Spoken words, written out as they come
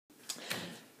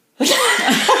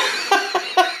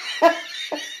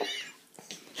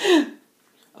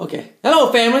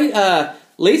Hello, family.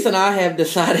 Lisa and I have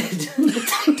decided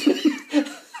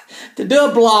to do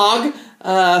a blog.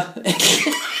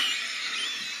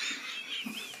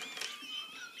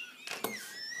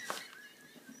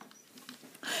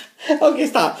 Okay,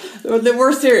 stop.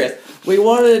 We're serious. We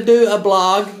wanted to do a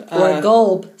blog. Or a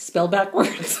gulp, spelled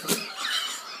backwards.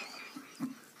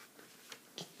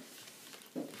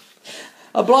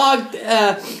 A blog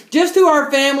just to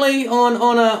our family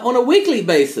on a weekly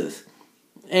basis.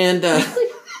 And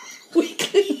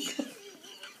Weekly.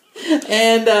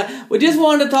 and we just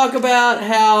wanted to talk about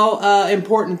how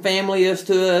important family is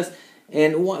to us.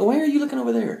 And why are you looking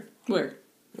over there? Where?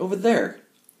 Over there.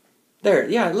 There.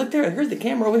 Yeah, look there. Here's the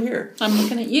camera over here. I'm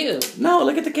looking at you. No,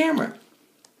 look at the camera.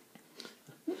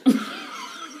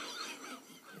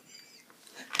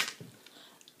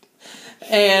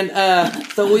 And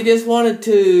so we just wanted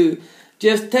to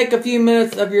just take a few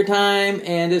minutes of your time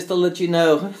and just to let you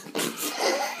know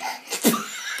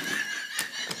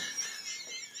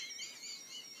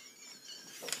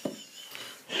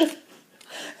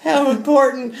how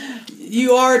important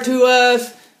you are to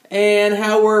us and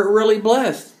how we're really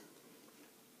blessed.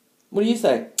 What do you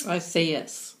say? I say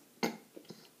yes.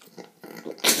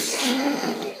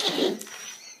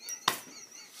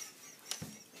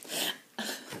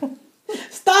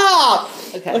 Stop!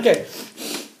 Okay.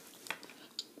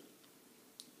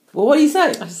 Well, what do you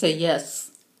say? I say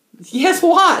yes. Yes,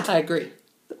 what? I agree.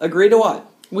 Agree to what?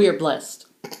 We are blessed.